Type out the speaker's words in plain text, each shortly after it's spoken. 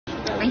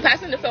I'm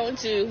passing the phone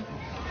to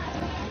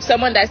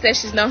someone that says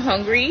she's not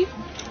hungry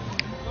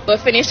but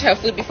finished her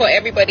food before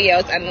everybody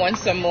else and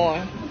wants some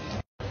more.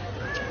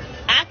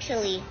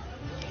 Actually,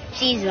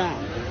 she's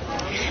wrong.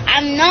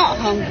 I'm not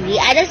hungry.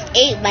 I just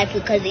ate my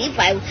food because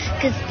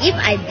if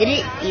I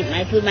didn't eat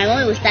my food, my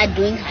mom would start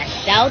doing her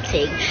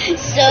shouting.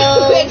 So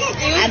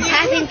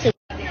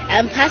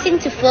I'm passing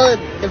the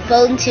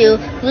phone to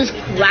who's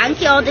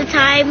cranky all the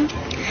time,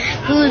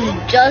 who's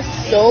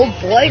just so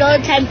bored all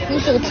the time,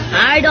 who's so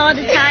tired all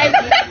the time,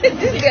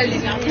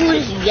 who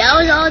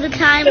yells all the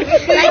time.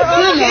 Like,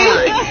 come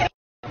on.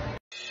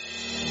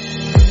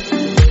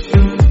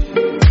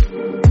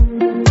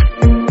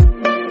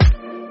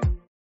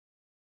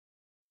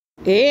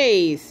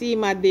 Hey, see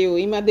Imade.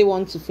 Imade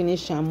wants to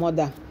finish her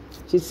mother.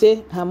 She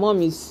say her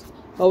mom is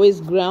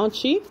always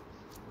grouchy,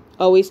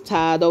 always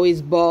tired,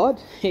 always bored.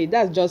 Hey,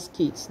 that's just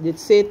kids. They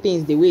say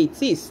things the way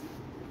it is.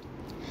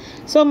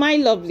 So my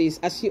lovelies,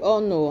 as you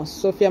all know,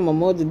 Sophia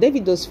Momodu,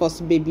 Davido's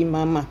first baby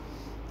mama,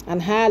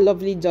 and her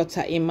lovely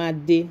daughter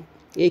Imade,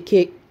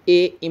 aka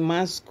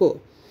Imasco,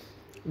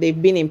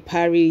 they've been in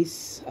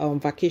Paris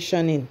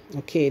vacationing.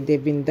 Okay,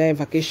 they've been there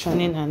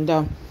vacationing, and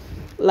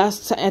I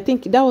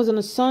think that was on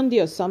a Sunday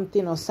or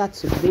something, or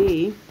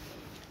Saturday,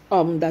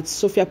 that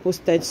Sophia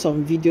posted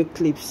some video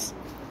clips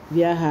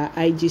via her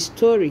IG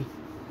story.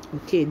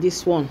 Okay,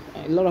 this one,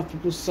 a lot of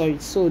people saw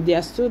it. So they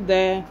are still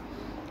there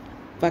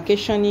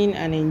vacationing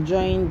and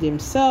enjoying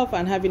themselves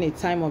and having a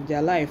time of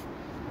their life.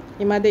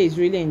 Imade is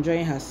really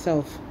enjoying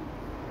herself.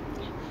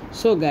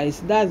 So guys,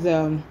 that's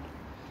a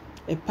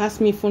pass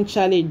me phone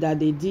challenge that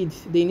they did.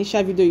 The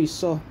initial video you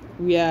saw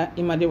where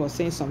Imade was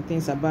saying some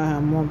things about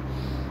her mom,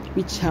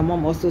 which her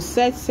mom also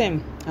said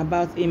same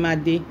about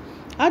Imade.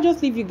 I'll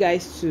just leave you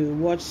guys to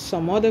watch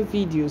some other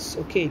videos,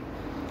 okay,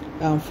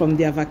 from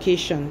their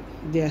vacation.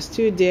 They are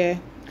still there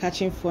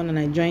catching fun and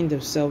enjoying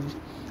themselves,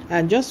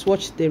 and just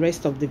watch the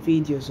rest of the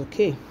videos,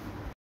 okay?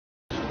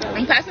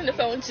 I'm passing the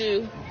phone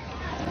to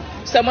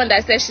someone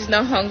that says she's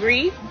not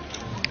hungry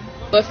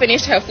but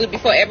finished her food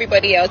before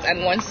everybody else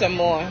and wants some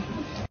more.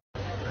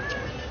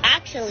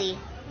 Actually,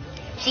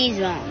 she's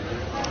wrong.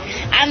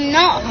 I'm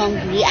not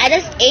hungry. I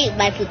just ate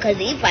my food because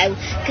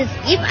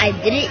if I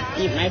didn't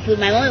eat my food,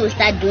 my mom would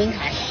start doing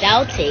her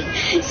shouting.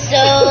 So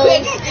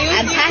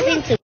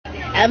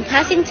I'm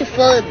passing the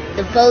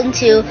phone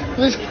to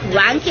who's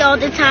cranky all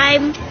the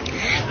time,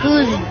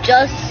 who's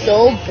just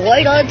so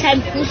bored all the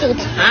time, who's so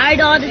tired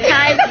all the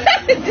time,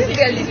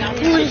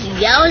 who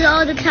yells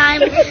all the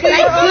time.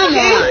 Like, come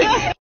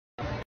on.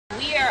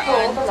 We are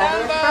on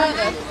Dumbo,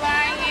 the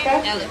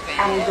flying elephant.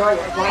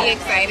 Are you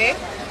excited?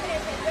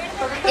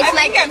 It's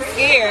like I'm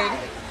scared.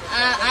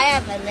 I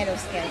am a little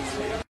scared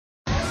too.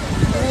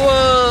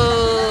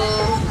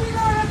 Whoa.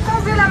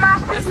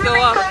 Let's go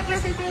up.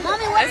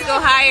 Mommy, Let's go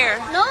higher.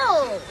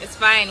 No. It's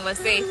fine. We're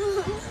safe.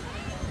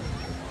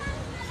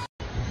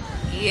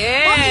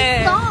 Yeah.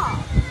 Mommy,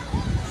 stop.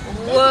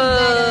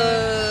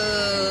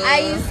 Whoa. Are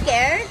you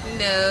scared?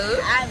 No.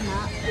 I'm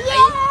not.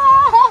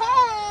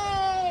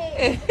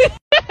 Yay!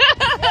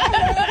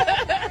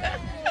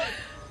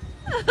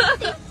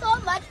 It's so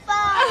much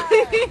fun.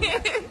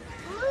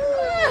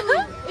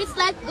 It's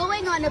like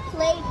going on a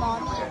plane,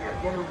 Mommy.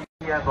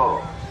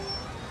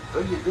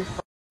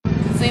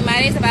 So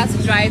Imade is about to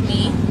drive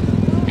me.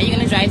 Are you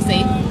gonna drive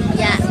safe?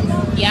 Yeah.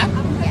 Yeah?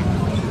 Yeah.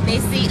 They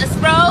see us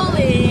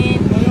rolling.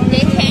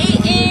 They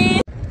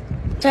hating.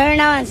 Turn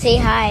around and say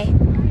hi. You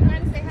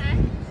wanna say hi?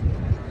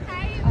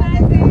 Hi.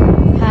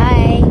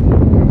 Hi.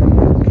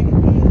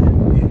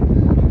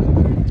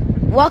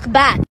 Walk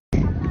back.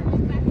 You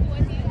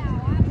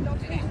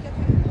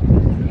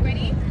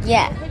ready?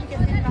 Yeah.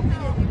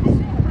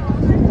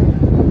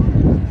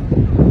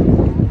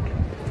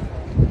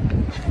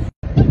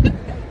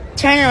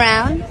 Turn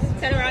around.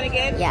 Turn around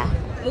again. Yeah.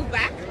 Move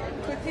back.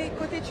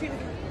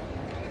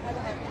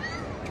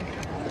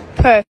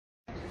 Perfect.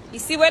 You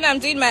see when I'm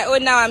doing my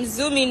own now, I'm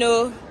zooming.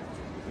 Oh.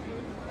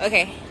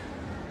 Okay.